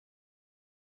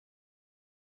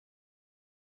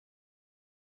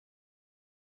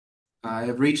I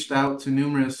have reached out to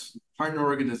numerous partner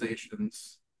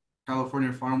organizations,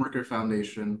 California Farm Worker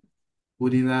Foundation,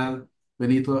 Unidad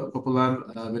Benito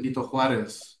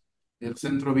Juárez, el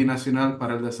Centro Binacional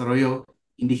para el Desarrollo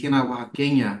Indígena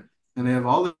Oaxaqueña, and they have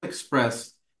all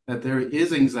expressed that there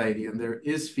is anxiety and there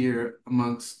is fear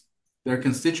amongst their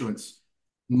constituents.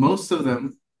 Most of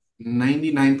them,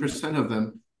 99% of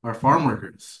them, are farm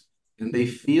workers, and they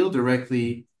feel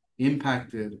directly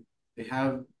impacted. They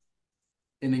have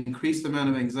an increased amount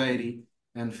of anxiety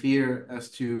and fear as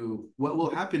to what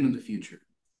will happen in the future.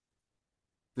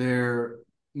 Their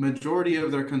majority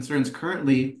of their concerns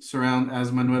currently surround,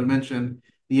 as Manuel mentioned,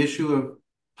 the issue of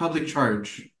public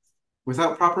charge.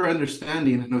 Without proper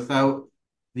understanding and without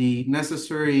the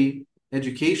necessary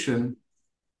education,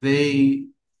 they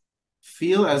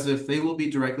feel as if they will be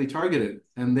directly targeted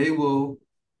and they will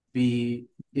be,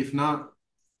 if not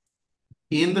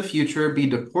in the future, be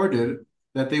deported,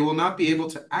 that they will not be able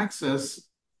to access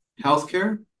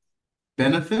healthcare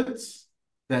benefits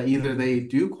that either they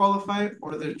do qualify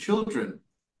or their children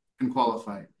can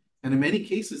qualify. And in many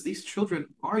cases, these children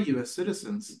are US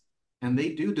citizens and they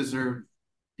do deserve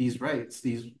these rights,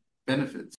 these benefits.